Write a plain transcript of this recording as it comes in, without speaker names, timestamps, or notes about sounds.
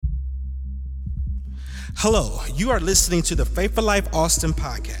Hello, you are listening to the Faith for Life Austin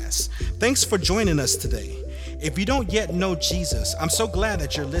podcast. Thanks for joining us today. If you don't yet know Jesus, I'm so glad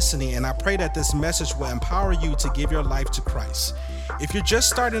that you're listening, and I pray that this message will empower you to give your life to Christ. If you're just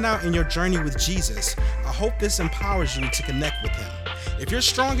starting out in your journey with Jesus, I hope this empowers you to connect with Him. If you're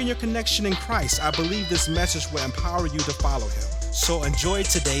strong in your connection in Christ, I believe this message will empower you to follow Him. So enjoy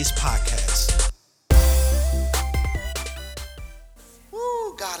today's podcast.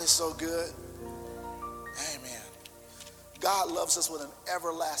 Woo, God is so good. Amen. God loves us with an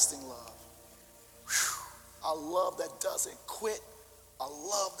everlasting love. Whew. A love that doesn't quit. A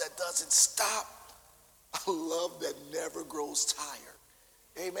love that doesn't stop. A love that never grows tired.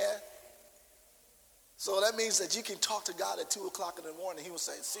 Amen. So that means that you can talk to God at 2 o'clock in the morning. He will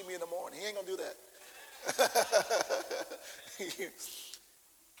say, see me in the morning. He ain't going to do that.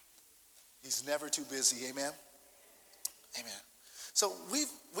 He's never too busy. Amen. Amen. So we've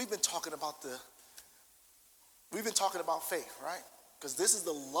been talking about faith, right? Because this is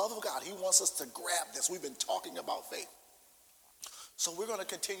the love of God. He wants us to grab this. We've been talking about faith. So we're going to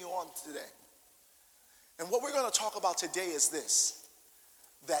continue on today. And what we're going to talk about today is this,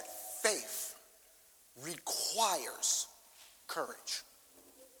 that faith requires courage.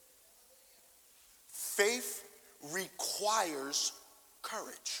 Faith requires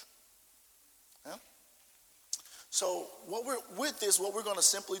courage. Yeah? So what we're going to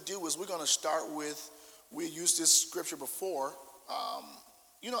simply do is we're going to start with, we used this scripture before.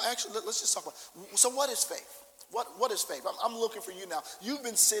 Actually, let's just talk about, so what is faith? What is faith? I'm looking for you now. You've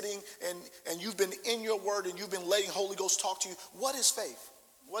been sitting and you've been in your word and you've been letting Holy Ghost talk to you. What is faith?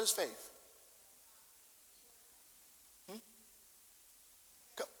 What is faith?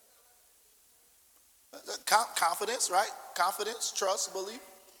 Confidence, right? Confidence, trust, belief.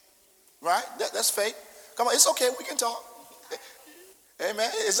 Right? That's faith. Come on, it's okay. We can talk.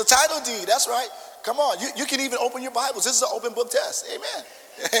 Amen. It's a title deed. That's right. Come on. You can even open your Bibles. This is an open book test. Amen.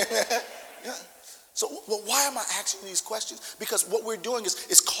 Yeah. So why am I asking these questions? Because what we're doing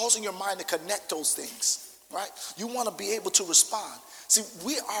is causing your mind to connect those things, right? You want to be able to respond. See,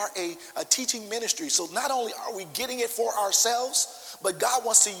 we are a teaching ministry. So not only are we getting it for ourselves, but God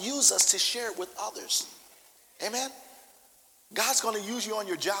wants to use us to share it with others. Amen. God's going to use you on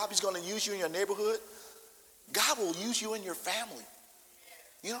your job. He's going to use you in your neighborhood. God will use you in your family.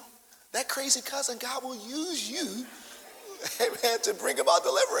 You know, that crazy cousin, God will use you, amen, to bring about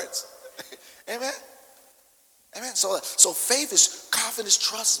deliverance. Amen. Amen. So faith is confidence,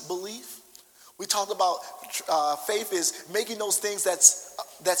 trust, belief. We talked about faith is making those things that's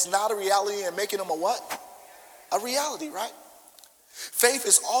not a reality and making them a what? A reality, right? Faith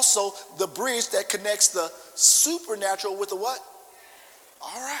is also the bridge that connects the supernatural with the what?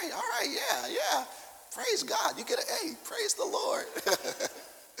 All right, yeah. Praise God. You get an A. Praise the Lord.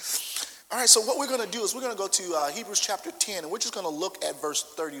 All right, so what we're going to do is we're going to go to Hebrews chapter 10, and we're just going to look at verse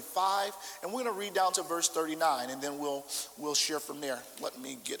 35, and we're going to read down to verse 39, and then we'll share from there. Let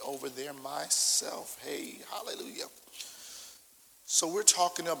me get over there myself. Hey, hallelujah. So we're just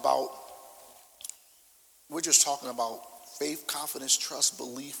talking about faith, confidence, trust,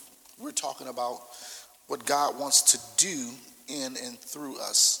 belief. We're talking about what God wants to do in and through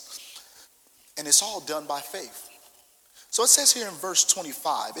us. And it's all done by faith. So it says here in verse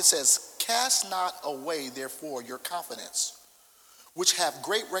 25, it says, cast not away, therefore, your confidence, which have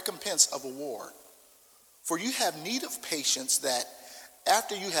great recompense of reward. For you have need of patience, that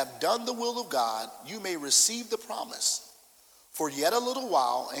after you have done the will of God, you may receive the promise. For yet a little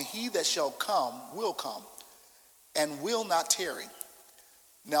while, and he that shall come will come, and will not tarry.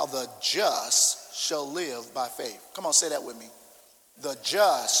 Now the just shall live by faith. Come on, say that with me. The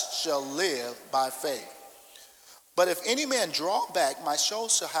just shall live by faith. But if any man draw back, my soul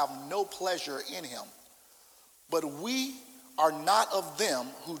shall have no pleasure in him. But we are not of them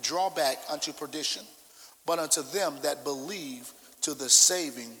who draw back unto perdition, but unto them that believe to the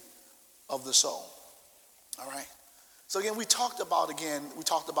saving of the soul. All right. So again, we talked about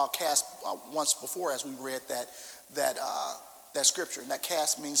cast once before as we read that scripture. And that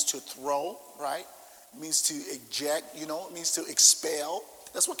cast means to throw, right? It means to eject, it means to expel.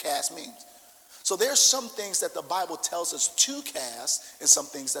 That's what cast means. So there's some things that the Bible tells us to cast and some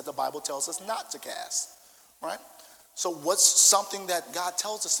things that the Bible tells us not to cast, right? So what's something that God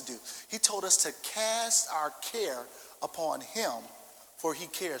tells us to do? He told us to cast our care upon him, for he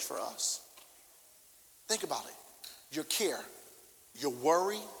cares for us. Think about it. Your care, your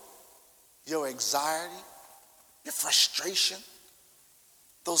worry, your anxiety, your frustration,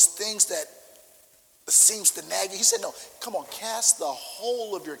 those things that seems to nag you. He said, no, come on, cast the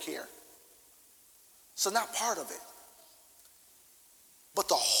whole of your care. So not part of it. but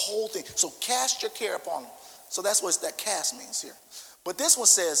the whole thing. So cast your care upon him. So that's what that cast means here. But this one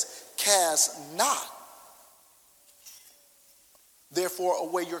says, cast not, therefore,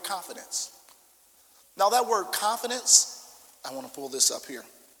 away your confidence. Now that word confidence, I want to pull this up here.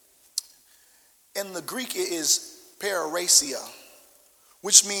 In the Greek, it is pararesia,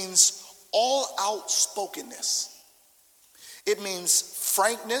 which means all outspokenness. It means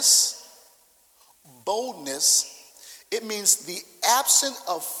frankness, boldness. It means the absence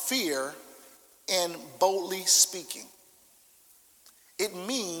of fear in boldly speaking. It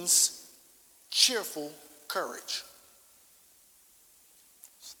means cheerful courage.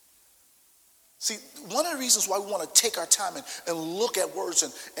 See, one of the reasons why we want to take our time and look at words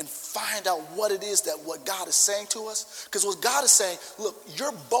and find out what it is that what God is saying to us, because what God is saying, look,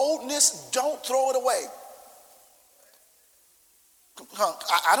 your boldness, don't throw it away.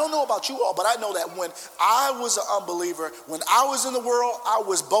 I don't know about you all, but I know that when I was an unbeliever, when I was in the world, I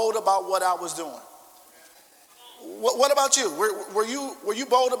was bold about what I was doing. What about you? Were you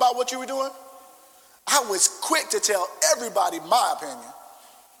bold about what you were doing? I was quick to tell everybody my opinion,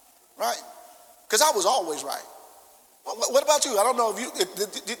 right? Because I was always right. What about you? I don't know if you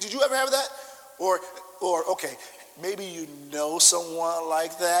did you ever have that, or okay, maybe you know someone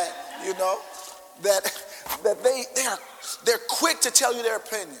like that, you know, that they're quick to tell you their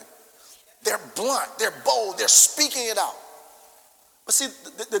opinion. They're blunt, they're bold, they're speaking it out. But see,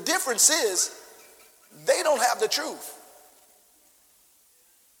 the difference is they don't have the truth.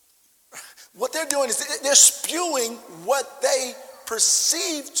 What they're doing is they're spewing what they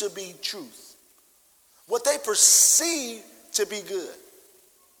perceive to be truth, what they perceive to be good.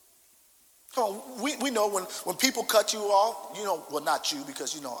 Come on, we know when people cut you off, you know, well, not you,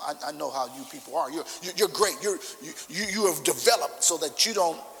 because you know I know how you people are. You're great. You have developed so that you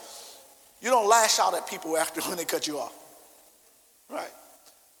don't lash out at people after when they cut you off, right?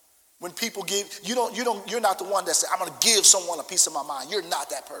 When people give, you're not the one that says, I'm going to give someone a piece of my mind. You're not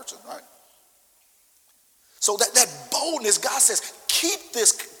that person, right? So that boldness, God says, keep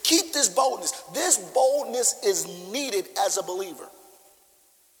this boldness. This boldness is needed as a believer.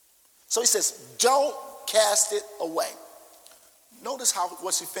 So he says, don't cast it away. Notice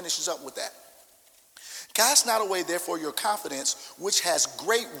what he finishes up with that. Cast not away, therefore, your confidence, which has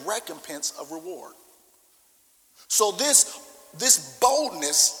great recompense of reward. So this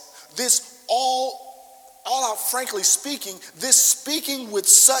boldness, this all out frankly speaking, this speaking with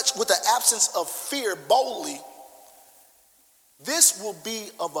the absence of fear boldly, this will be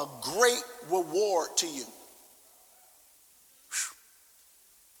of a great reward to you.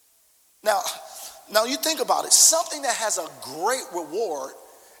 Now you think about it. Something that has a great reward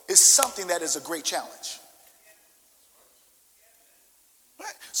is something that is a great challenge.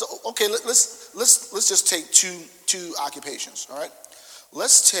 Right? So okay, let's just take two occupations. All right,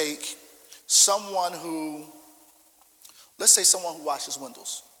 let's take someone who washes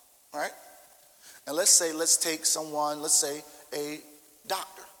windows. All right, and let's take a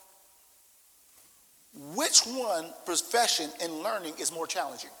doctor. Which one profession and learning is more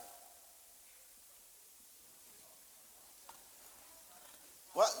challenging?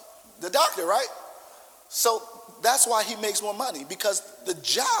 Well, the doctor, right? So that's why he makes more money, because the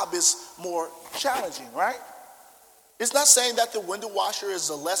job is more challenging, right? It's not saying that the window washer is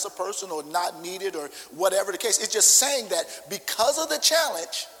a lesser person or not needed or whatever the case. It's just saying that because of the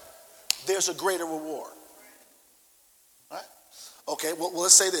challenge, there's a greater reward. Right? Okay, well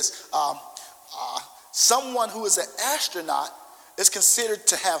let's say this. Someone who is an astronaut is considered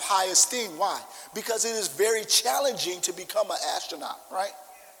to have high esteem. Why? Because it is very challenging to become an astronaut, right?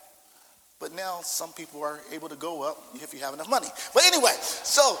 But now some people are able to go up if you have enough money. But anyway,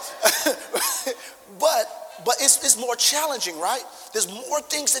 so, but it's more challenging, right? There's more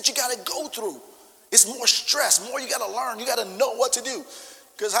things that you got to go through. It's more stress, more you got to learn. You got to know what to do.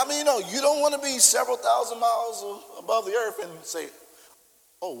 Because how many you know, you don't want to be several thousand miles above the earth and say,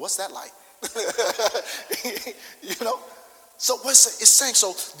 oh, what's that like? You know? So it's saying,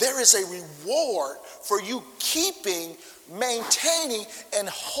 so there is a reward for you maintaining and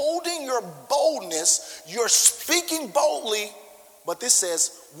holding your boldness. You're speaking boldly, but this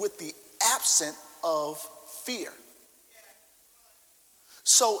says with the absence of fear.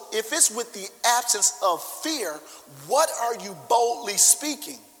 So if it's with the absence of fear, what are you boldly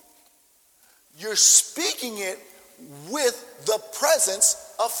speaking? You're speaking it with the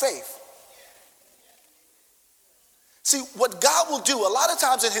presence of faith. See, what God will do a lot of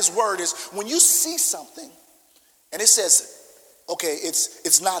times in his word is when you see something and it says, okay,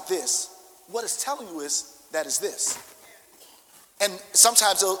 it's not this. What it's telling you is that is this. And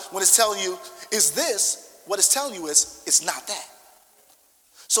sometimes when it's telling you is this, what it's telling you is it's not that.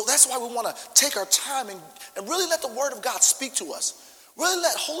 So that's why we want to take our time and really let the Word of God speak to us. Really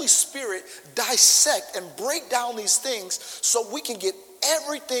let Holy Spirit dissect and break down these things so we can get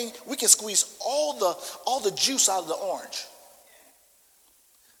everything, we can squeeze all the juice out of the orange.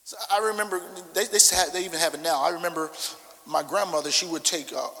 So I remember, they even have it now. I remember my grandmother, she would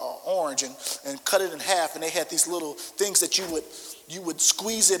take an orange and cut it in half, and they had these little things that you would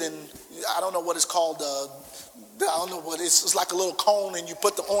squeeze it, and I don't know what it's called, I don't know what it's like a little cone, and you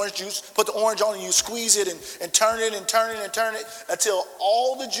put the orange juice, put the orange on, and you squeeze it and turn it and turn it and turn it until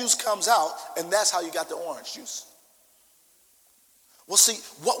all the juice comes out, and that's how you got the orange juice. Well, see,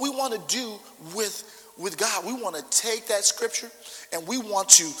 what we want to do with God, we want to take that scripture and we want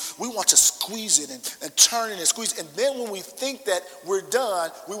to squeeze it and turn it and squeeze it. And then when we think that we're done,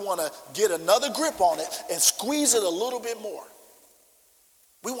 we want to get another grip on it and squeeze it a little bit more.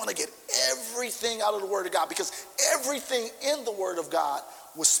 We want to get everything out of the Word of God, because everything in the Word of God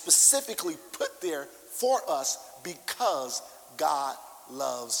was specifically put there for us because God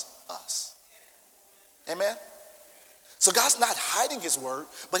loves us. Amen? So God's not hiding his word,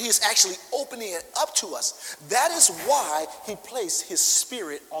 but he is actually opening it up to us. That is why he placed his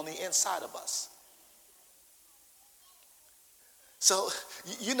Spirit on the inside of us. So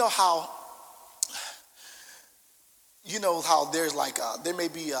you know how there's like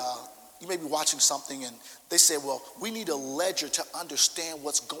you may be watching something and they say, well, we need a ledger to understand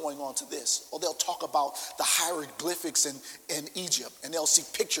what's going on to this. Or they'll talk about the hieroglyphics in Egypt, and they'll see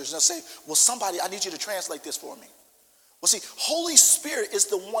pictures and they'll say, well, somebody, I need you to translate this for me. Well, see, Holy Spirit is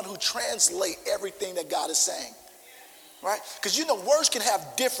the one who translates everything that God is saying, right? Because words can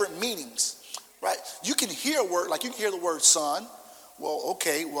have different meanings, right? You can hear a word, like you can hear the word son. Well,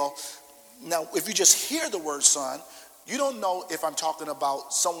 okay, now if you just hear the word son, you don't know if I'm talking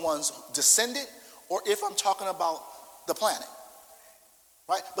about someone's descendant or if I'm talking about the planet,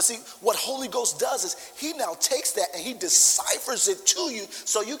 right? But see, what Holy Ghost does is he now takes that and he deciphers it to you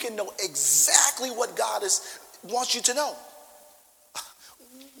so you can know exactly what God wants you to know.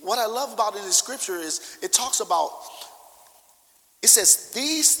 What I love about it in the scripture is it says,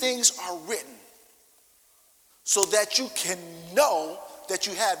 these things are written so that you can know that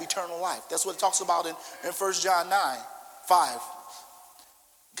you have eternal life. That's what it talks about in 1 John 9:5.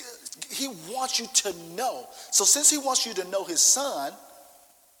 He wants you to know. So since he wants you to know his son,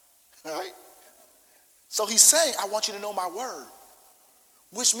 right? So he's saying, I want you to know my word.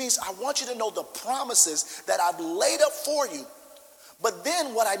 Which means I want you to know the promises that I've laid up for you. But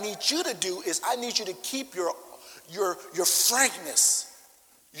then what I need you to do is I need you to keep your frankness,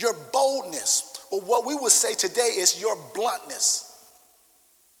 your boldness, or what we would say today is your bluntness.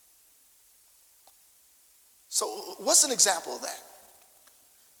 So what's an example of that?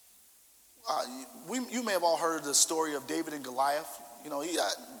 You may have all heard the story of David and Goliath.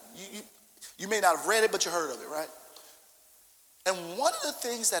 You may not have read it, but you heard of it, right? And one of the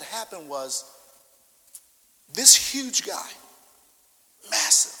things that happened was this huge guy,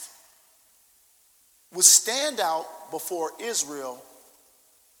 massive, would stand out before Israel,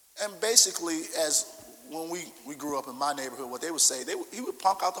 and basically, as when we grew up in my neighborhood, what they would say, he would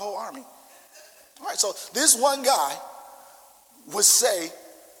punk out the whole army. All right, so this one guy would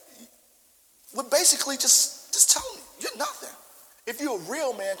basically just tell me, you're nothing. If you're a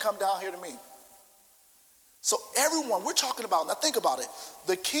real man, come down here to me. So everyone, we're talking about, now think about it,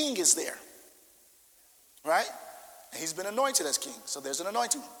 the king is there, right? And he's been anointed as king, so there's an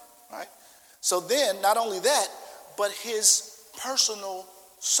anointing, right? So then, not only that, but his personal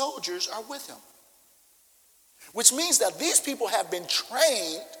soldiers are with him. Which means that these people have been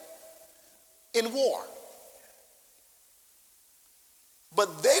trained in war.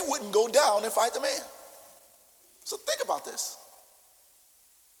 But they wouldn't go down and fight the man. So think about this.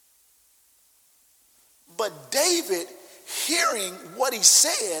 But David, hearing what he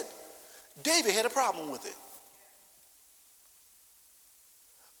said, David had a problem with it.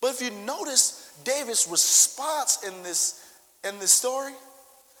 But if you notice David's response in this story,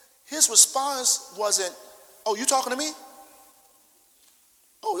 his response wasn't, oh, you talking to me?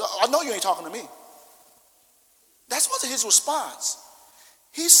 Oh, I know you ain't talking to me. That wasn't his response.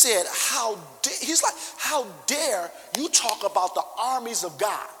 He said, how dare you talk about the armies of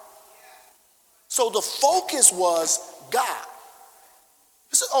God? So the focus was God.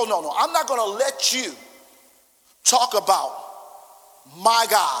 He said, oh, no, I'm not going to let you talk about my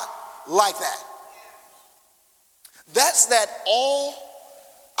God like that. That's that all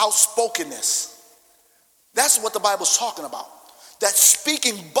outspokenness. That's what the Bible's talking about. That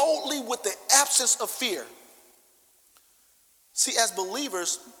speaking boldly with the absence of fear. See, as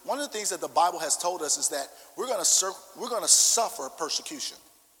believers, one of the things that the Bible has told us is that we're going to suffer persecution.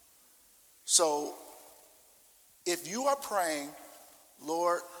 So if you are praying,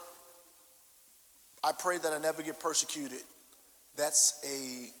 Lord, I pray that I never get persecuted, that's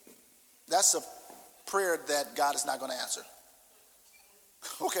a prayer that God is not going to answer.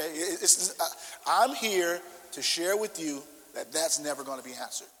 Okay, I'm here to share with you that that's never going to be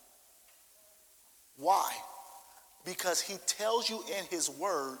answered. Why? Because he tells you in his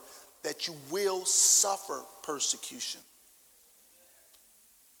word that you will suffer persecution.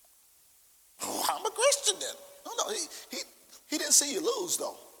 Oh, I'm a Christian then. No, he didn't see you lose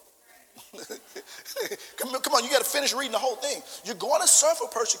though. Come on, you got to finish reading the whole thing. You're going to suffer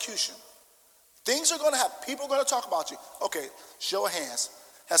persecution. Things are going to happen. People are going to talk about you. Okay, show of hands.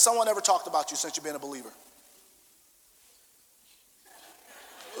 Has someone ever talked about you since you've been a believer?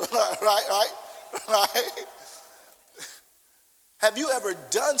 Right. Have you ever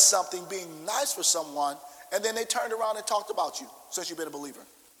done something being nice for someone and then they turned around and talked about you since you've been a believer?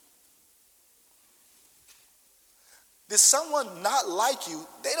 Did someone not like you?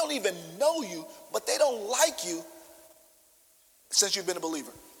 They don't even know you, but they don't like you since you've been a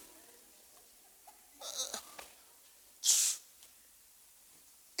believer.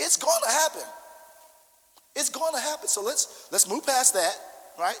 It's going to happen. It's going to happen. So let's move past that,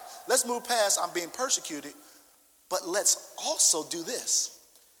 right? Let's move past I'm being persecuted, but let's also do this.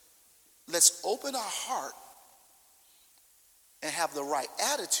 Let's open our heart and have the right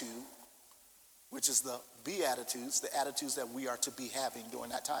attitude, which is the Beatitudes, the attitudes that we are to be having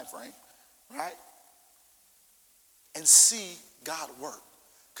during that time frame, right? And see God work.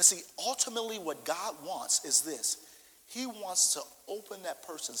 Because see, ultimately what God wants is this. He wants to open that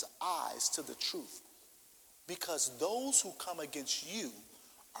person's eyes to the truth. Because those who come against you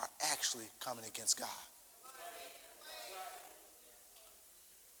are actually coming against God.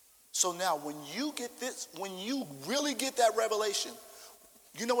 So now when you get this, when you really get that revelation,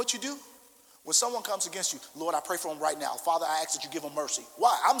 you know what you do? When someone comes against you, Lord, I pray for them right now. Father, I ask that you give them mercy.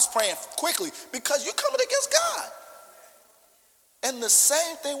 Why? I'm praying quickly because you're coming against God. And the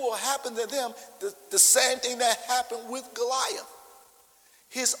same thing will happen to them, the same thing that happened with Goliath.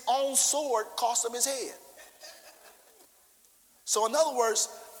 His own sword cost him his head. So in other words,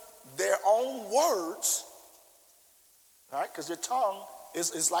 their own words, all right, because their tongue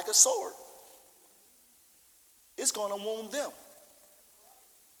is like a sword. It's going to wound them.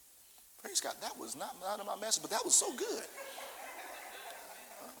 Praise God. That was not in my message, but that was so good.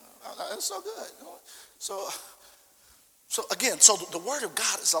 That's so good. So again, so the word of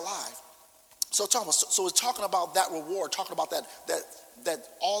God is alive. So it's talking about that reward, talking about that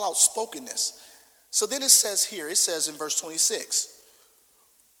all outspokenness. So then it says in verse 26,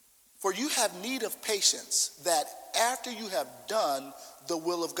 for you have need of patience, that after you have done the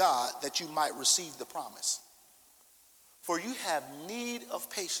will of God, that you might receive the promise. For you have need of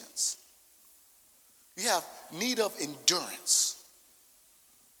patience. You have need of endurance.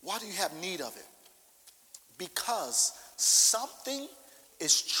 Why do you have need of it? Because something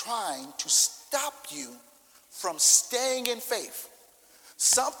is trying to stop you from staying in faith.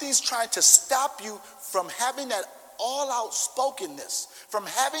 Something's trying to stop you from having that all outspokenness, from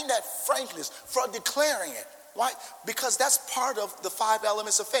having that frankness, from declaring it. Right? Because that's part of the 5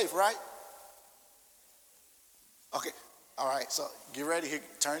 elements of faith, right? Okay. All right, so get ready here.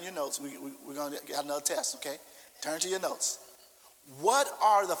 Turn your notes. We're going to get another test, okay? Turn to your notes. What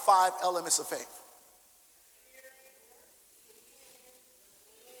are the 5 elements of faith?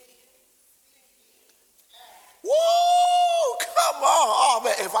 Woo! Come on. Oh,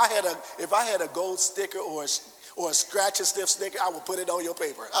 man, if I had a gold sticker or a scratch and sniff sticker, I would put it on your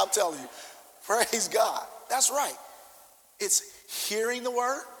paper. I'm telling you. Praise God. That's right. It's hearing the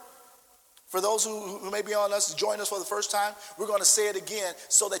word. For those who may be on us, join us for the first time, we're going to say it again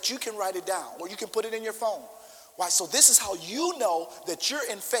so that you can write it down or you can put it in your phone. Why? So this is how you know that you're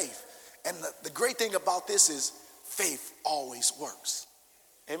in faith. And the great thing about this is faith always works.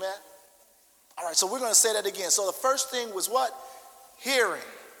 Amen? All right, so we're going to say that again. So the first thing was what? Hearing.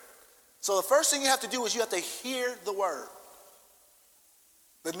 So the first thing you have to do is you have to hear the word.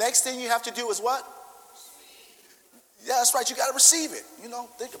 The next thing you have to do is what? Yeah, that's right. You got to receive it.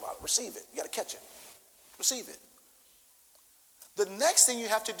 Think about it. Receive it. You got to catch it. Receive it. The next thing you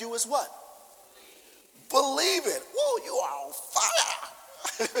have to do is what? Believe it. Whoa, you are on fire.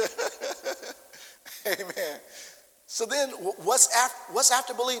 Amen. So then what's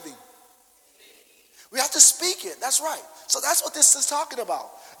after believing? We have to speak it. That's right. So that's what this is talking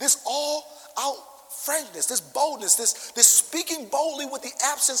about. This all out frankness, this boldness, this speaking boldly with the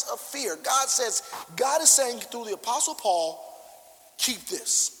absence of fear. God is saying through the Apostle Paul, keep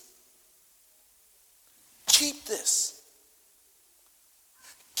this. Keep this.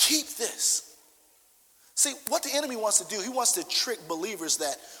 keep this. See, what the enemy wants to do, he wants to trick believers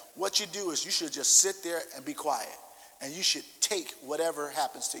that what you do is you should just sit there and be quiet, and you should take whatever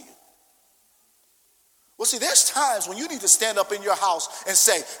happens to you. Well, see, there's times when you need to stand up in your house and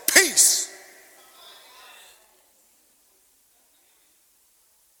say, peace.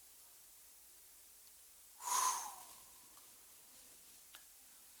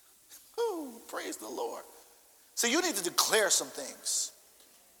 Ooh, praise the Lord. See, you need to declare some things.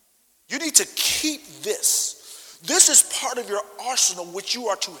 You need to keep this. This is part of your arsenal which you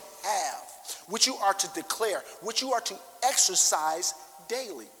are to have, which you are to declare, which you are to exercise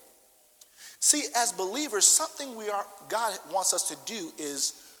daily. See, as believers, something God wants us to do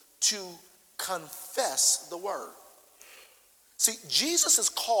is to confess the word. See, Jesus is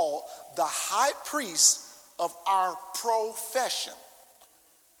called the high priest of our profession.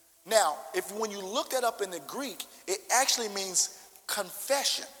 Now, when you look that up in the Greek, it actually means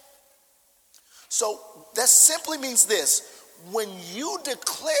confession. So that simply means this: when you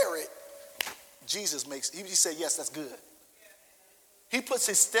declare it, Jesus he said, yes, that's good. He puts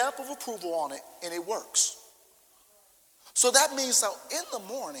his stamp of approval on it, and it works. So that means that in the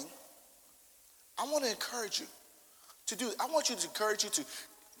morning, I want to encourage you to do. I want you to encourage you to,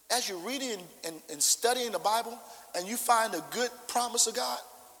 as you're reading and studying the Bible, and you find a good promise of God,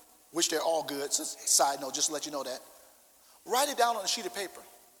 which they're all good. So side note, just to let you know that. Write it down on a sheet of paper.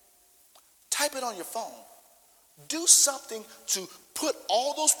 Type it on your phone. Do something to put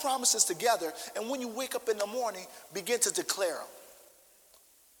all those promises together, and when you wake up in the morning, begin to declare them.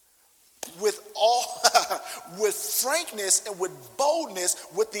 With frankness and with boldness,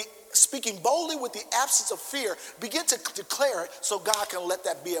 speaking boldly with the absence of fear, begin to declare it so God can let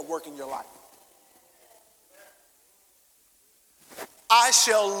that be at work in your life. I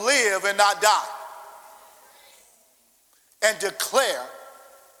shall live and not die, and declare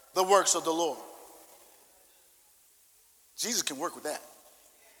the works of the Lord. Jesus can work with that.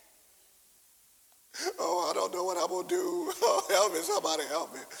 Oh, I don't know what I'm going to do. Oh, help me. Somebody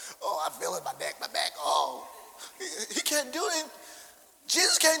help me. Oh, I feel it in my neck, my back. Oh, he can't do it.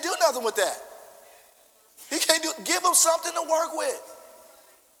 Jesus can't do nothing with that. He can't give him something to work with.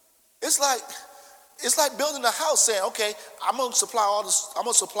 It's like building a house, saying, okay, I'm going to supply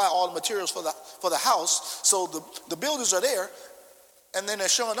all the materials for the house. So the builders are there, and then they're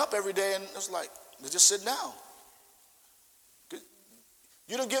showing up every day, and it's like, they're just sitting down.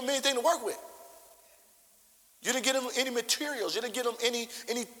 You didn't give them anything to work with. You didn't give them any materials. You didn't give them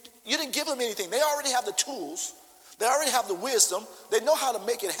you didn't give them anything. They already have the tools. They already have the wisdom. They know how to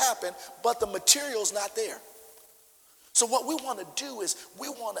make it happen, but the material's not there. So what we want to do is we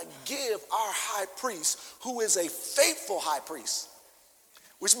want to give our high priest, who is a faithful high priest,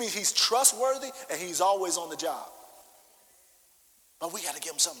 which means he's trustworthy and he's always on the job. But we got to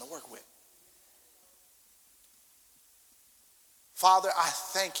give him something to work with. Father, I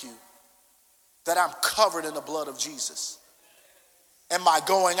thank you that I'm covered in the blood of Jesus. And my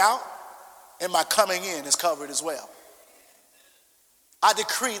going out and my coming in is covered as well. I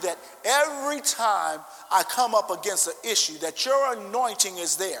decree that every time I come up against an issue, that your anointing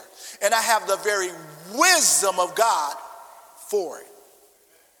is there, and I have the very wisdom of God for it.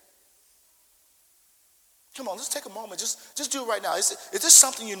 Come on, let's take a moment. Just do it right now. Is this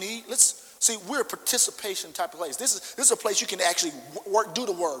something you need? Let's see. We're a participation type of place. This is a place you can actually do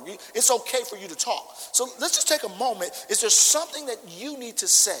the word. It's okay for you to talk. So let's just take a moment. Is there something that you need to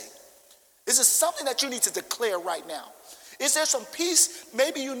say? Is there something that you need to declare right now? Is there some peace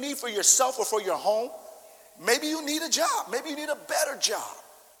maybe you need for yourself or for your home? Maybe you need a job. Maybe you need a better job.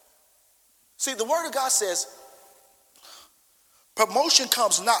 See, the word of God says, promotion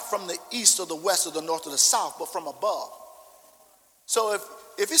comes not from the east or the west or the north or the south, but from above. So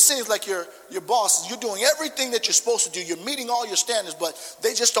if it seems like your boss, you're doing everything that you're supposed to do, you're meeting all your standards, but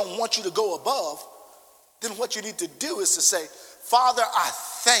they just don't want you to go above, then what you need to do is to say, Father, I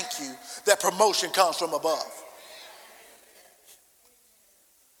thank you that promotion comes from above.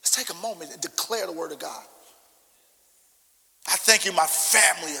 Let's take a moment and declare the word of God. I thank you my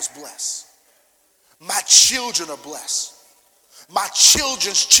family is blessed. My children are blessed. My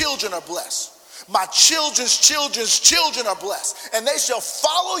children's children are blessed. My children's children's children are blessed. And they shall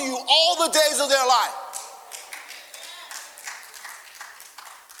follow you all the days of their life.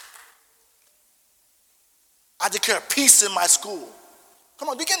 I declare peace in my school. Come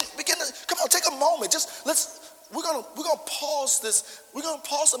on, begin to, come on, take a moment. We're gonna pause this. We're gonna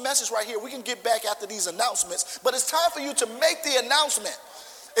pause the message right here. We can get back after these announcements. But it's time for you to make the announcement.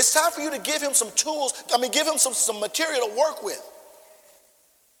 It's time for you to give him some tools. Give him some material to work with.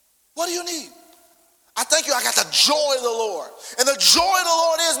 What do you need? I thank you I got the joy of the Lord. And the joy of the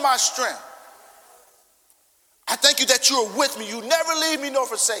Lord is my strength. I thank you that you are with me. You never leave me nor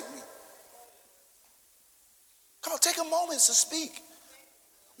forsake me. Come on, take a moment to speak.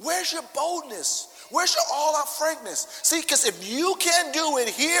 Where's your boldness? Where's your all-out frankness? See, because if you can't do it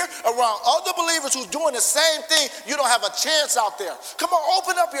here around other believers who's doing the same thing, you don't have a chance out there. Come on,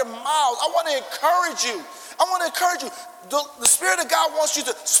 open up your mouth. I want to encourage you. I want to encourage you. The Spirit of God wants you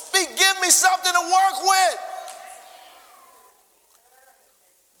to speak. Give me something to work with.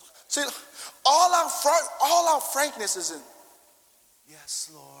 See, all-out frankness isn't,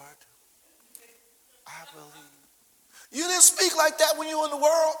 yes, Lord, I believe. You didn't speak like that when you were in the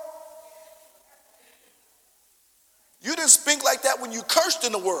world. You didn't speak like that when you cursed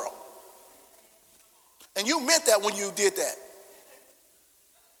in the world. And you meant that when you did that.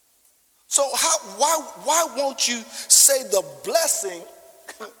 So why won't you say the blessing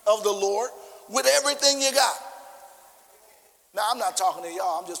of the Lord with everything you got? Now, I'm not talking to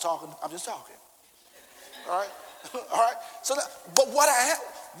y'all. I'm just talking. All right? All right? So now, but what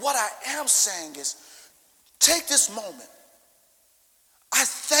I am saying is, take this moment. I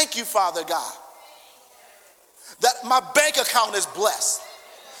thank you, Father God, that my bank account is blessed.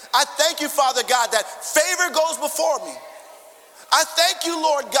 I thank you, Father God, that favor goes before me. I thank you,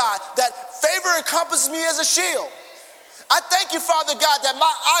 Lord God, that favor encompasses me as a shield. I thank you, Father God, that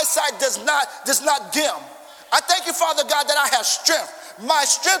my eyesight does not dim. I thank you, Father God, that I have strength. My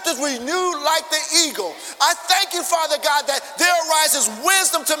strength is renewed like the eagle. I thank you, Father God, that there arises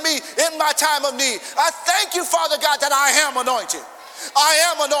wisdom to me in my time of need. I thank you, Father God, that I am anointed. I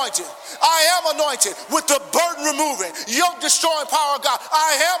am anointed. I am anointed with the burden removing, yoke destroying power of God.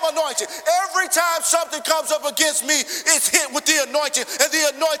 I am anointed. Every time something comes up against me, it's hit with the anointing, and the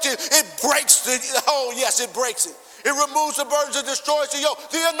anointing, it breaks it breaks it. It removes the burdens and destroys the yoke.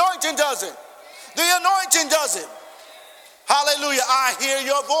 The anointing does it. The anointing does it. Hallelujah. I hear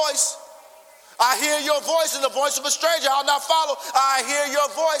your voice. I hear your voice, and the voice of a stranger I'll not follow. I hear your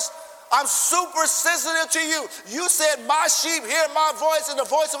voice. I'm super sensitive to you. You said, my sheep hear my voice, and the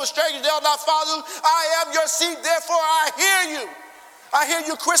voice of a stranger they'll not follow. I am your sheep, therefore I hear you. I hear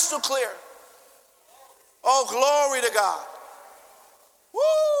you crystal clear. Oh, glory to God.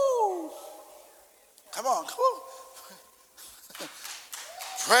 Woo! Come on.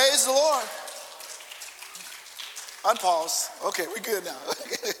 Praise the Lord. Unpause. Okay, we're good now.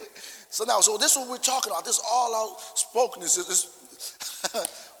 So this is what we're talking about. This all-out spokenness.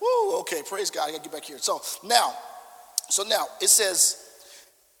 Woo, okay, praise God. I gotta get back here. So now it says,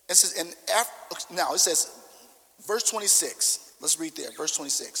 verse 26. Let's read there, verse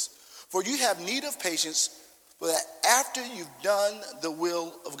 26. For you have need of patience, for that after you've done the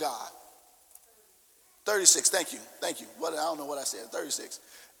will of God. 36, thank you. I don't know what I said, 36.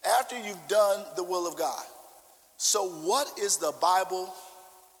 After you've done the will of God. So what is the Bible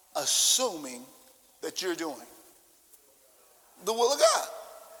assuming that you're doing? The will of God.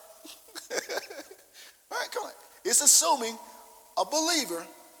 All right, come on. It's assuming a believer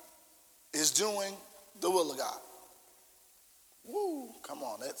is doing the will of God. Woo, come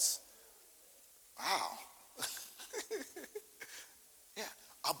on, that's, wow. Yeah,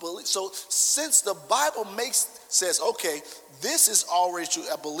 I believe. So since the Bible says, okay, this is already true,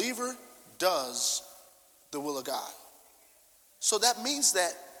 a believer does the will of God. So that means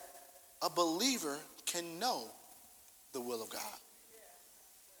that a believer can know the will of God.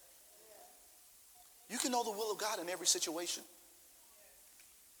 You can know the will of God in every situation.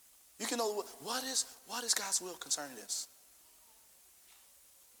 You can know what is God's will concerning this.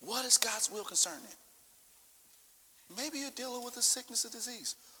 What is God's will concerning it? Maybe you're dealing with a sickness or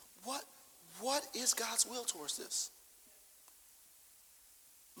disease. What is God's will towards this?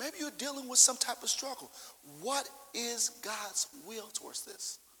 Maybe you're dealing with some type of struggle. What is God's will towards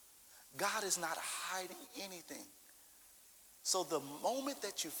this? God is not hiding anything. So the moment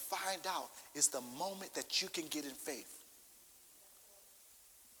that you find out is the moment that you can get in faith.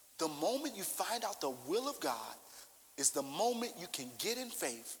 The moment you find out the will of God is the moment you can get in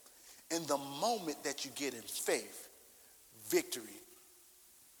faith. And the moment that you get in faith, victory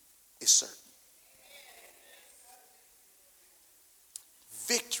is certain.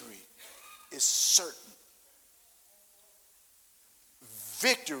 Victory is certain.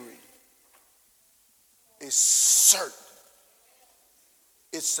 Victory is certain.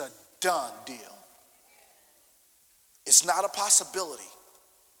 It's a done deal. It's not a possibility.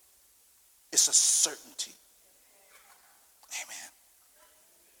 It's a certainty. Amen.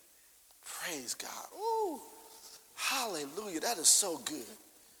 Praise God. Ooh, hallelujah. That is so good.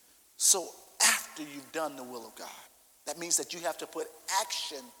 So after you've done the will of God, that means that you have to put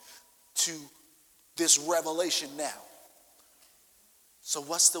action to this revelation now. So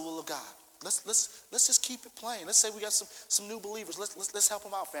what's the will of God? Let's just keep it plain. Let's say we got some new believers. Let's help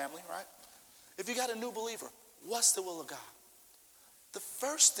them out, family, right? If you got a new believer, what's the will of God? The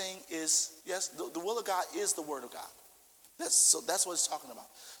first thing is, yes, the will of God is the word of God. That's what it's talking about.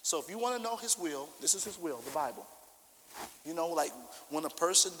 So if you want to know his will, this is his will, the Bible. You know, like when a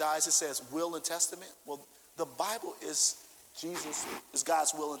person dies, it says will and testament. Well, the Bible is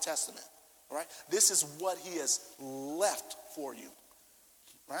God's will and testament, right? This is what he has left for you,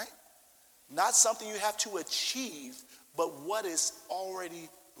 right? Not something you have to achieve, but what is already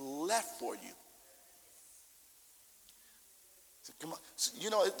left for you. Come on. You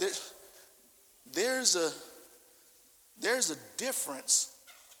know, there's a difference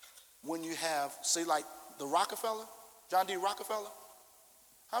when you have, say, like the Rockefeller, John D. Rockefeller.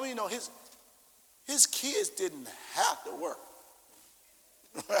 How many know his kids didn't have to work,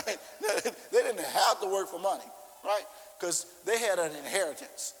 right? They didn't have to work for money, right? Because they had an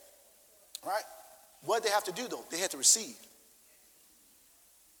inheritance, right? What did they have to do, though? They had to receive.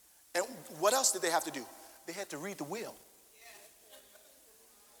 And what else did they have to do? They had to read the will.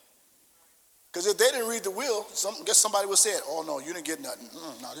 Because if they didn't read the will, guess somebody would say, "Oh no, you didn't get nothing.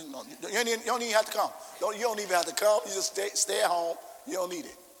 No, you don't even have to come. You don't even have to come. You just stay at home. You don't need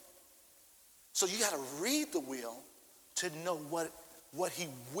it." So you got to read the will to know what he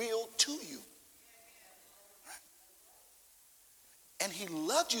willed to you. Right? And he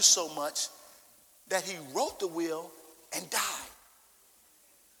loved you so much that he wrote the will and died.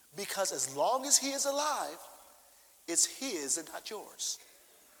 Because as long as he is alive, it's his and not yours.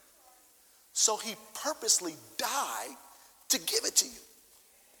 So he purposely died to give it to you.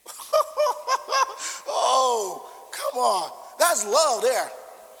 Oh, come on. That's love there.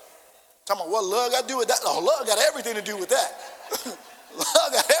 Talking about what love got to do with that? Oh, love got everything to do with that.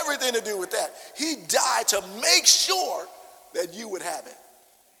 Love got everything to do with that. He died to make sure that you would have it.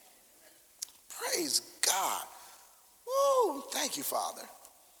 Praise God. Woo, thank you, Father.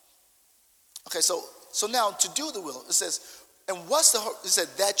 Okay, so now to do the will, it says, and it said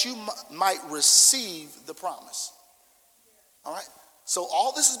that you might receive the promise. All right? So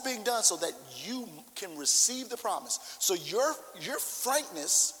all this is being done so that you can receive the promise. So your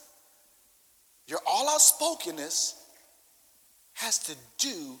frankness, your all outspokenness has to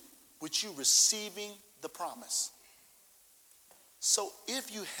do with you receiving the promise. So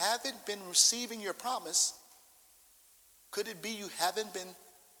if you haven't been receiving your promise, could it be you haven't been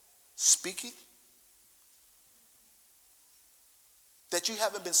speaking? That you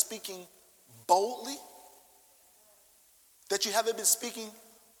haven't been speaking boldly? That you haven't been speaking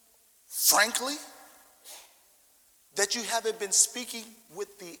frankly? That you haven't been speaking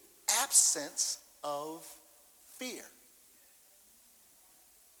with the absence of fear?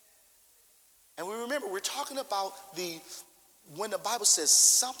 And we remember, we're talking about when the Bible says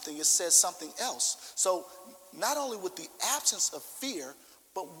something, it says something else. So not only with the absence of fear,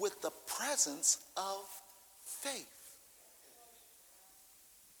 but with the presence of faith.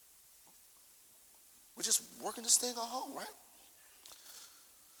 We're just working this thing on home, right?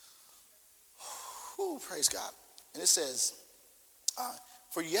 Whew, praise God. And it says,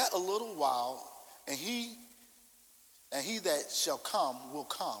 for yet a little while, and he that shall come will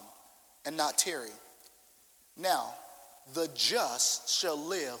come, and not tarry. Now, the just shall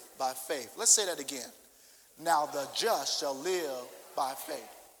live by faith. Let's say that again. Now, the just shall live by faith.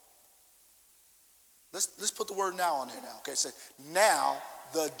 Let's put the word now on there now. Okay, so now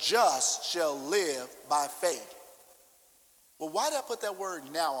the just shall live by faith. Well, why did I put that word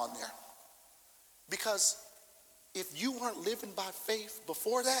now on there? Because if you weren't living by faith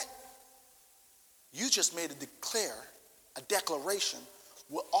before that, you just made a declaration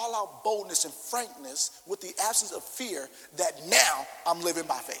with all out boldness and frankness, with the absence of fear, that now I'm living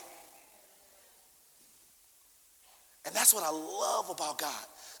by faith. And that's what I love about God.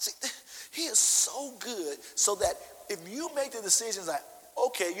 See, he is so good, so that if you make the decisions like,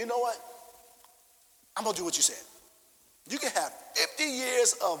 okay, you know what? I'm going to do what you said. You can have 50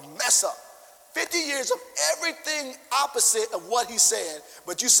 years of mess up, 50 years of everything opposite of what he said,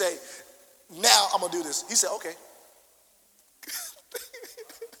 but you say, now I'm going to do this. He said, okay.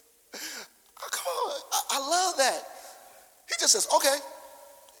 Oh, come on. I love that. He just says, okay.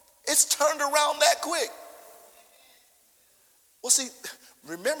 It's turned around that quick. Well, see,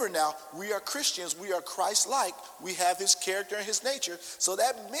 remember now, we are Christians. We are Christ-like. We have his character and his nature. So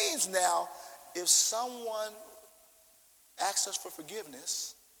that means now, if someone asks us for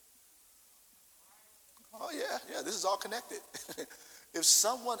forgiveness, oh yeah, this is all connected. If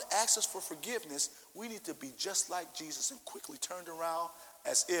someone asks us for forgiveness, we need to be just like Jesus and quickly turned around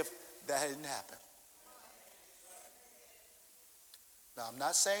as if that hadn't happened. Now, I'm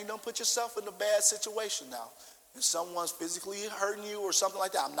not saying don't put yourself in a bad situation now. If someone's physically hurting you or something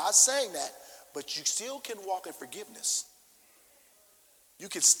like that, I'm not saying that. But you still can walk in forgiveness. You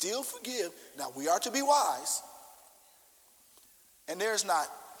can still forgive. Now, we are to be wise. And there's not,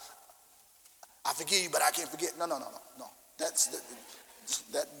 I forgive you, but I can't forget. No.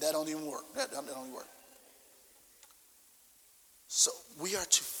 That don't even work. That don't even work. So we are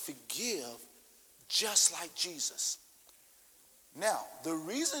to forgive just like Jesus. Now, the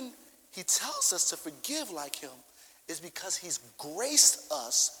reason he tells us to forgive like him is because he's graced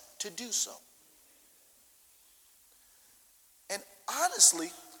us to do so. And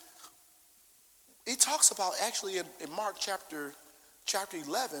honestly, he talks about actually in Mark chapter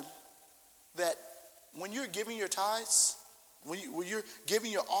 11 that when you're giving your tithes, when you're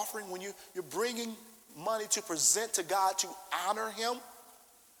giving your offering, when you're bringing money to present to God to honor him,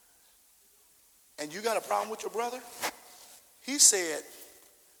 and you got a problem with your brother, he said,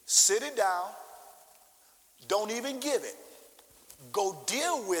 sit it down, don't even give it, go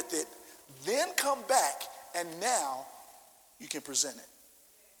deal with it, then come back, and now you can present it.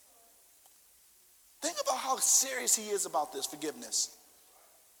 Think about how serious he is about this forgiveness.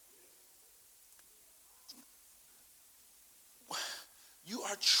 You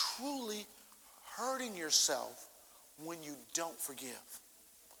are truly hurting yourself when you don't forgive.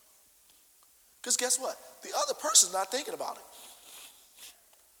 Because guess what? The other person's not thinking about it.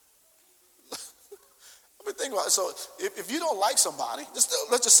 I mean, think about it. So if you don't like somebody,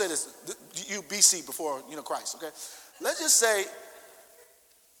 let's just say this, you BC before Christ, okay? Let's just say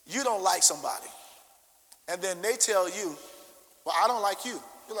you don't like somebody. And then they tell you, well, I don't like you.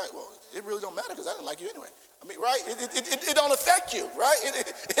 You're like, well, it really don't matter because I didn't like you anyway. I mean, right? It don't affect you, right?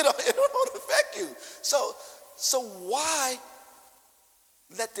 It don't affect you. So why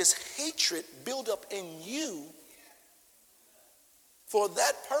let this hatred build up in you for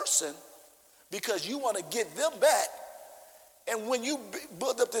that person because you want to get them back? And when you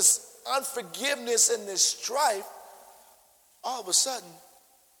build up this unforgiveness and this strife, all of a sudden,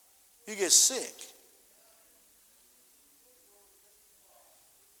 you get sick.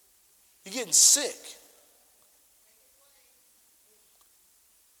 You're getting sick.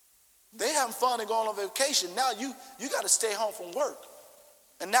 They having fun and going on vacation. Now you got to stay home from work.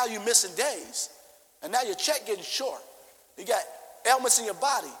 And now you're missing days. And now your check getting short. You got ailments in your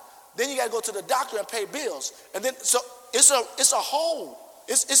body. Then you got to go to the doctor and pay bills. And then, so it's a hole.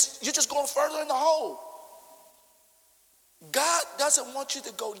 You're just going further in the hole. God doesn't want you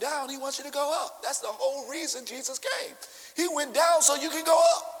to go down. He wants you to go up. That's the whole reason Jesus came. He went down so you can go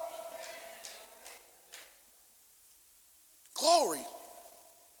up. Glory.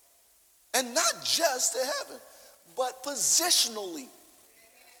 And not just to heaven, but positionally.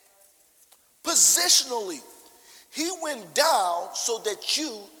 Positionally. He went down so that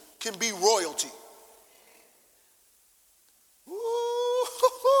you can be royalty. Ooh.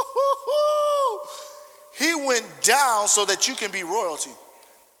 He went down so that you can be royalty.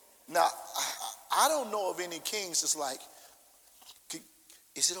 Now, I don't know of any kings that's like,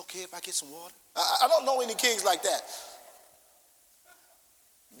 is it okay if I get some water? I don't know any kings like that.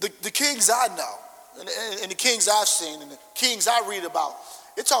 The kings I know, and the kings I've seen, and the kings I read about,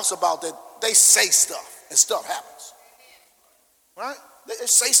 it talks about that they say stuff, and stuff happens. Right? They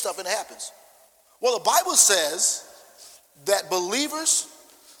say stuff, and it happens. Well, the Bible says that believers,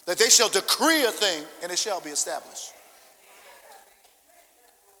 that they shall decree a thing, and it shall be established.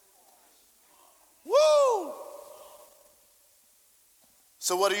 Woo!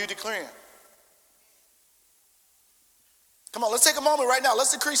 So what are you declaring? Come on, let's take a moment right now.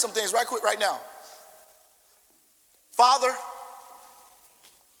 Let's decree some things right quick right now. Father,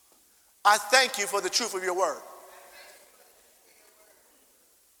 I thank you for the truth of your word.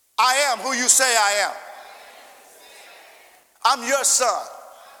 I am who you say I am. I'm your son.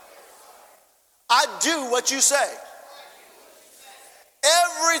 I do what you say.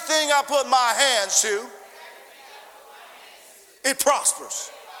 Everything I put my hands to, it prospers.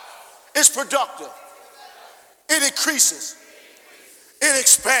 It's productive. It increases. It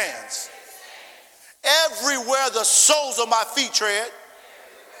expands. Everywhere the soles of my feet tread,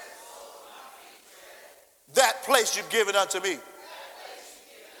 that place you've given unto me.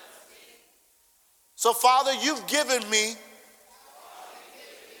 So, Father, you've given me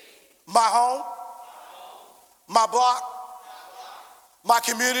my home, my block, my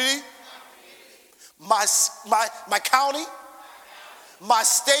community, my county, my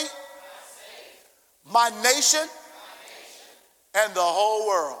state, my nation, and the whole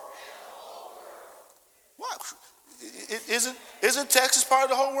world. What? Isn't Texas part of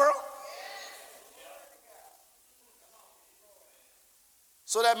the whole world?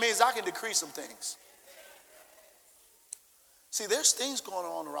 So that means I can decree some things. See, there's things going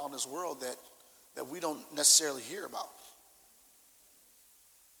on around this world that we don't necessarily hear about.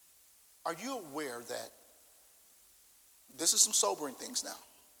 Are you aware that this is some sobering things now?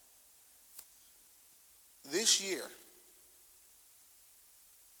 This year,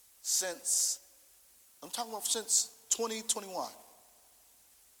 since 2021,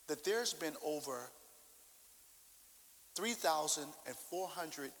 that there's been over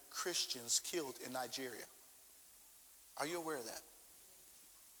 3,400 Christians killed in Nigeria. Are you aware of that?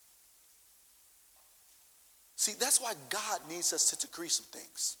 See, that's why God needs us to decree some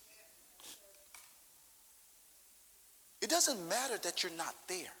things. It doesn't matter that you're not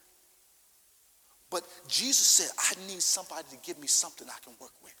there. But Jesus said, I need somebody to give me something I can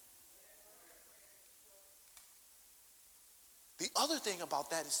work with. The other thing about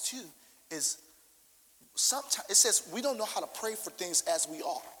that is sometimes it says we don't know how to pray for things as we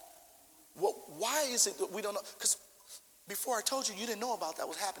are. Well, why is it that we don't know? Because before I told you, you didn't know about that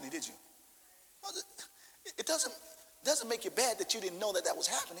was happening, did you? Well, it doesn't make it bad that you didn't know that was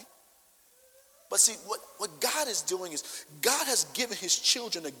happening. But see, what God is doing is God has given his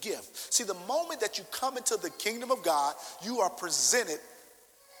children a gift. See, the moment that you come into the kingdom of God, you are presented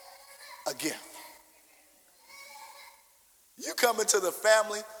a gift. You come into the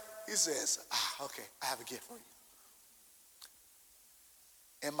family, he says, okay, I have a gift for you.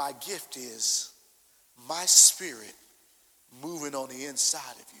 And my gift is my spirit moving on the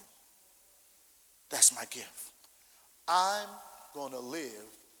inside of you. That's my gift. I'm going to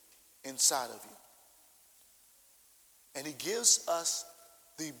live inside of you. And he gives us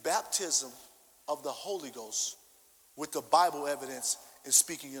the baptism of the Holy Ghost with the Bible evidence in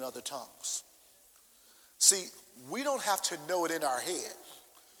speaking in other tongues. See, we don't have to know it in our head.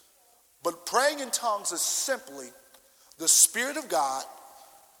 But praying in tongues is simply the Spirit of God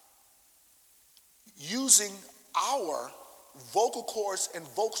using our vocal cords and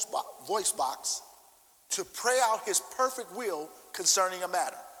voice box to pray out his perfect will concerning a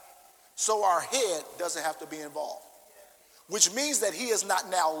matter. So our head doesn't have to be involved. Which means that he is not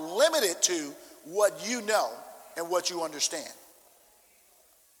now limited to what you know and what you understand.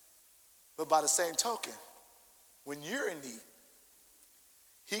 But by the same token, when you're in need,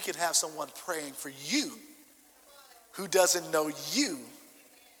 he can have someone praying for you who doesn't know you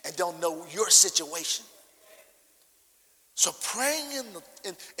and don't know your situation. So praying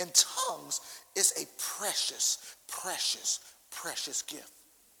in tongues is a precious, precious, precious gift.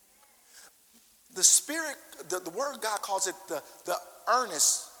 The Spirit, the Word of God calls it the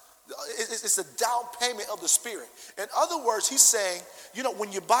earnest. It's the down payment of the Spirit. In other words, he's saying,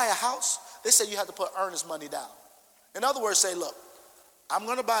 when you buy a house, they say you have to put earnest money down. In other words, say, look, I'm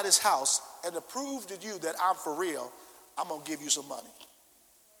going to buy this house, and to prove to you that I'm for real, I'm going to give you some money.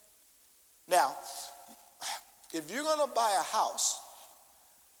 Now, if you're going to buy a house,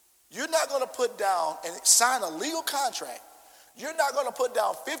 you're not going to put down and sign a legal contract. You're not going to put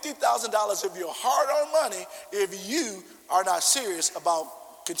down $50,000 of your hard-earned money if you are not serious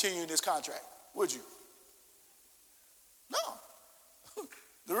about continuing this contract, would you? No.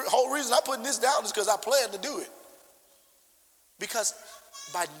 The whole reason I'm putting this down is because I plan to do it. Because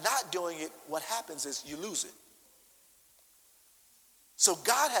by not doing it, what happens is you lose it. So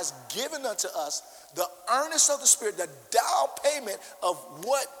God has given unto us the earnest of the Spirit, the down payment of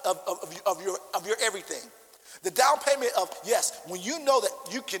your everything. The down payment of, yes, when you know that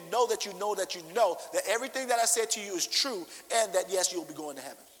you can know that you know that you know that everything that I said to you is true and that, yes, you'll be going to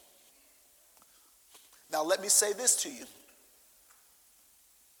heaven. Now, let me say this to you.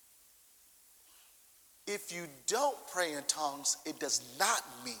 If you don't pray in tongues, it does not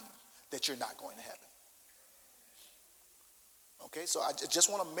mean that you're not going to heaven. Okay, so I just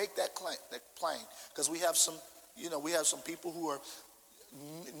want to make that plain because we have some people who are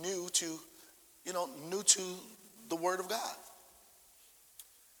new to the Word of God.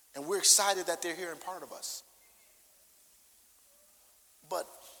 And we're excited that they're hearing part of us. But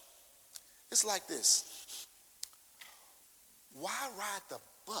it's like this. Why ride the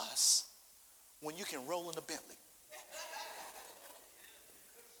bus when you can roll in a Bentley?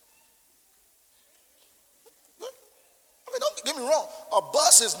 I mean, don't get me wrong. A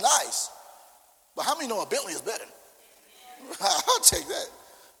bus is nice. But how many know a Bentley is better? I'll take that.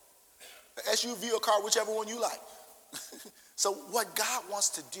 SUV or car, whichever one you like. So what God wants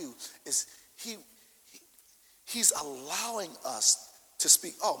to do is he's allowing us to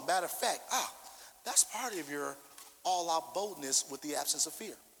speak. Oh, matter of fact, that's part of your all-out boldness with the absence of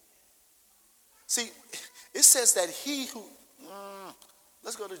fear. See, it says that he who,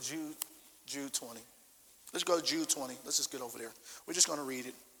 let's go to Jude 20. Let's go to Jude 20. Let's just get over there. We're just going to read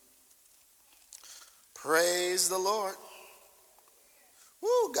it. Praise the Lord.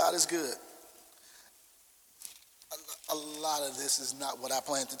 Woo, God is good. A lot of this is not what I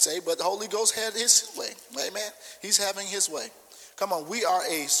planned to say, but the Holy Ghost had his way. Amen. He's having his way. Come on, we are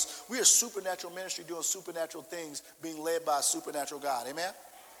supernatural ministry doing supernatural things, being led by a supernatural God. Amen?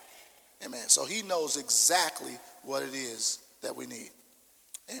 Amen. So he knows exactly what it is that we need.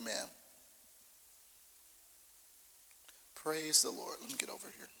 Amen. Praise the Lord. Let me get over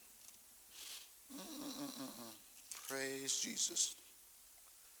here. Praise Jesus.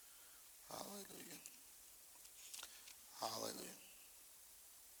 Hallelujah. Hallelujah.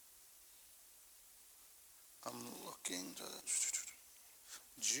 I'm looking to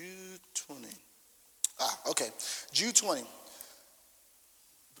Jude 20. Okay. Jude 20.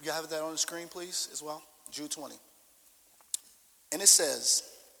 You have that on the screen, please, as well? Jude 20. And it says,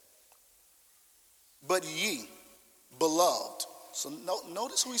 but ye, beloved. So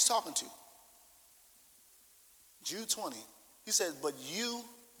notice who he's talking to. Jude 20. He says, but you,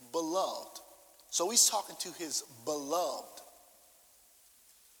 beloved. So he's talking to his beloved.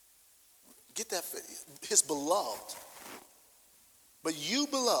 Get that? His beloved. But you,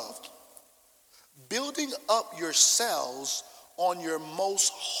 beloved, building up yourselves on your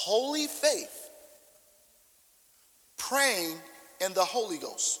most holy faith, praying in the Holy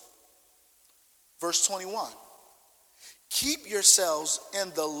Ghost. Verse 21. Keep yourselves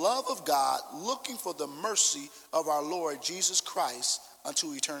in the love of God, looking for the mercy of our Lord Jesus Christ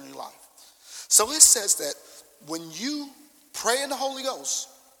unto eternal life. So it says that when you pray in the Holy Ghost,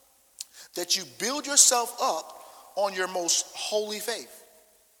 that you build yourself up on your most holy faith.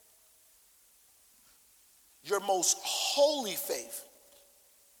 Your most holy faith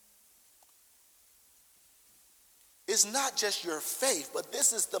is not just your faith, but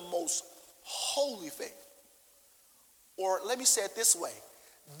this is the most holy faith. Or let me say it this way.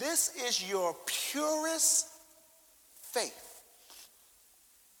 This is your purest faith.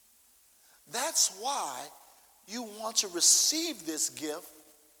 That's why you want to receive this gift,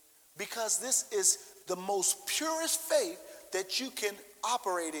 because this is the most purest faith that you can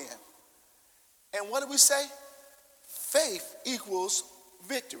operate in. And what do we say? Faith equals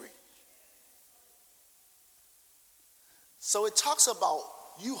victory. So it talks about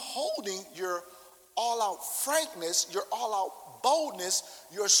you holding your all-out frankness, your all-out boldness,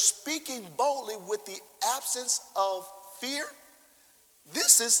 you're speaking boldly with the absence of fear.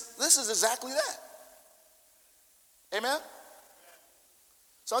 This is exactly that. Amen?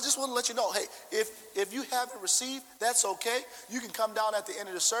 So I just want to let you know, hey, if you haven't received, that's okay. You can come down at the end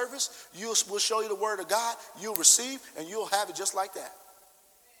of the service. We'll show you the word of God. You'll receive, and you'll have it just like that.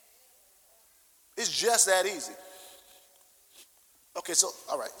 It's just that easy. Okay, so,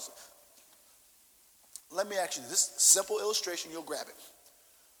 all right. So, let me ask you this simple illustration. You'll grab it.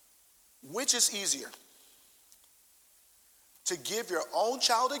 Which is easier? To give your own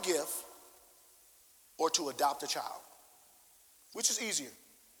child a gift or to adopt a child? Which is easier?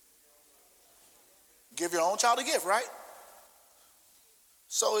 Give your own child a gift, right?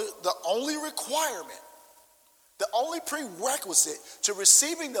 So the only requirement, the only prerequisite to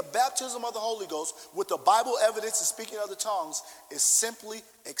receiving the baptism of the Holy Ghost with the Bible evidence and speaking other tongues is simply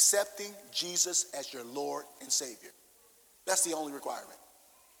accepting Jesus as your Lord and Savior. That's the only requirement.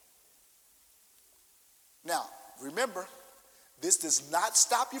 Now, remember, this does not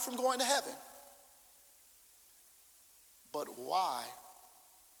stop you from going to heaven. But why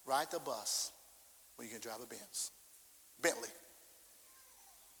ride the bus when you can drive a Bentley?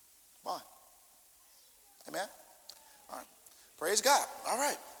 Come on. Amen? All right. Praise God. All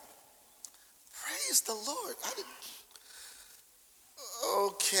right. Praise the Lord.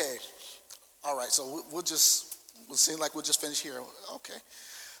 Okay. All right. So we'll seem like we'll just finish here. Okay.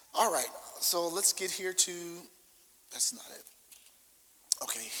 All right. So let's get here to, that's not it.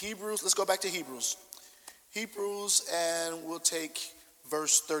 Okay. Hebrews. Let's go back to Hebrews. Hebrews, and we'll take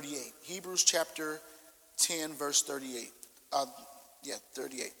verse 38. Hebrews chapter 10, verse 38.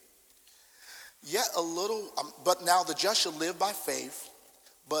 38. Yet a little, but now the just shall live by faith.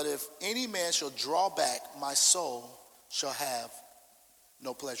 But if any man shall draw back, my soul shall have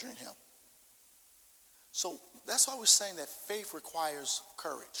no pleasure in him. So that's why we're saying that faith requires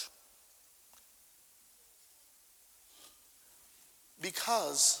courage.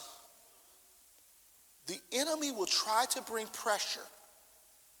 Because the enemy will try to bring pressure.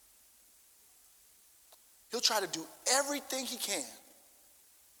 He'll try to do everything he can.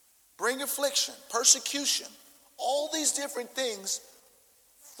 Bring affliction, persecution, all these different things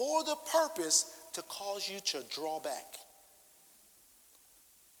for the purpose to cause you to draw back.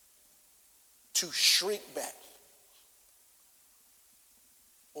 to shrink back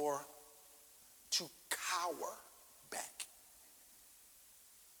or to cower back.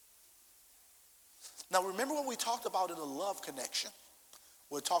 Now remember what we talked about in the love connection.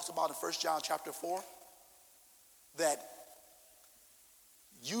 What it talks about in 1 John chapter 4, that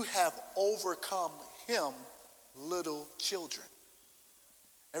you have overcome him, little children.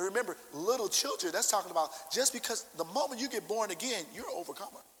 And remember, little children, that's talking about just because the moment you get born again, you're an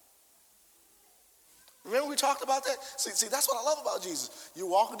overcomer. Remember we talked about that? See, that's what I love about Jesus. You're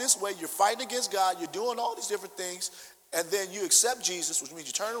walking this way, you're fighting against God, you're doing all these different things, and then you accept Jesus, which means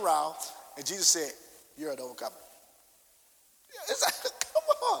you turn around, and Jesus said, you're an overcomer. It's like, come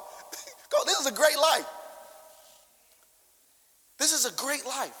on. This is a great life. This is a great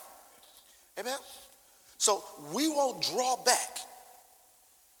life. Amen? So we won't draw back.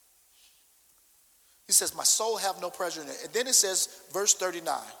 He says, my soul have no pleasure in it. And then it says, verse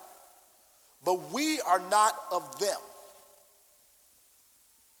 39, but we are not of them.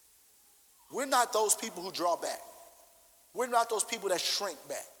 We're not those people who draw back. We're not those people that shrink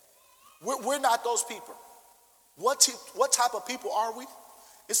back. We're not those people. What type of people are we?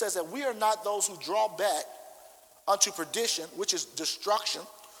 It says that we are not those who draw back unto perdition, which is destruction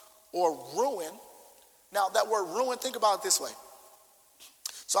or ruin. Now that word ruin, think about it this way.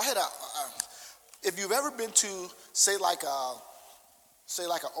 So I had if you've ever been to say like an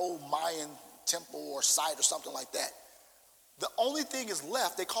old Mayan temple or site or something like that, the only thing is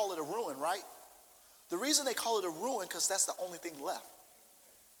left, they call it a ruin, right? The reason they call it a ruin because that's the only thing left.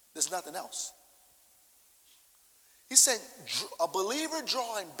 There's nothing else. He said a believer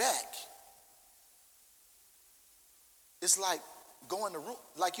drawing back is like going to ruin,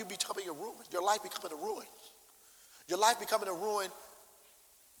 like you becoming a ruin. Your life becoming a ruin. Your life becoming a ruin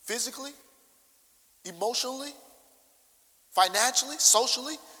physically, emotionally, financially,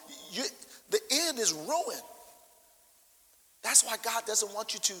 socially. The end is ruin. That's why God doesn't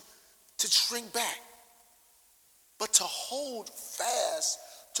want you to shrink back, but to hold fast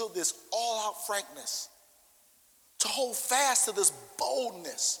to this all-out frankness, to hold fast to this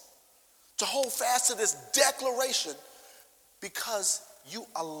boldness, to hold fast to this declaration, because you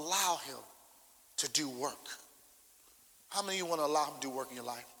allow him to do work. How many of you want to allow him to do work in your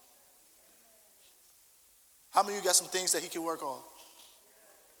life? How many of you got some things that he can work on?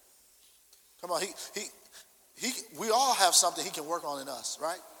 Come on, we all have something he can work on in us,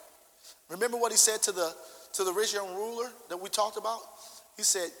 right? Remember what he said to the rich young ruler that we talked about? He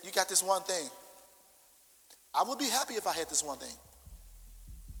said, you got this one thing. I would be happy if I had this one thing.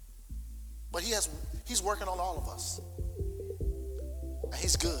 But he's working on all of us. And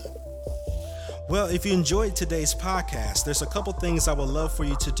he's good. Well, if you enjoyed today's podcast, there's a couple things I would love for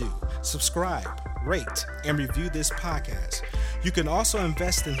you to do. Subscribe, rate, and review this podcast. You can also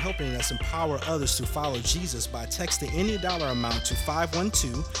invest in helping us empower others to follow Jesus by texting any dollar amount to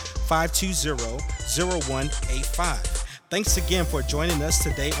 512-520-0185. Thanks again for joining us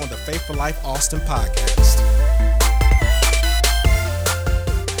today on the Faithful Life Austin podcast.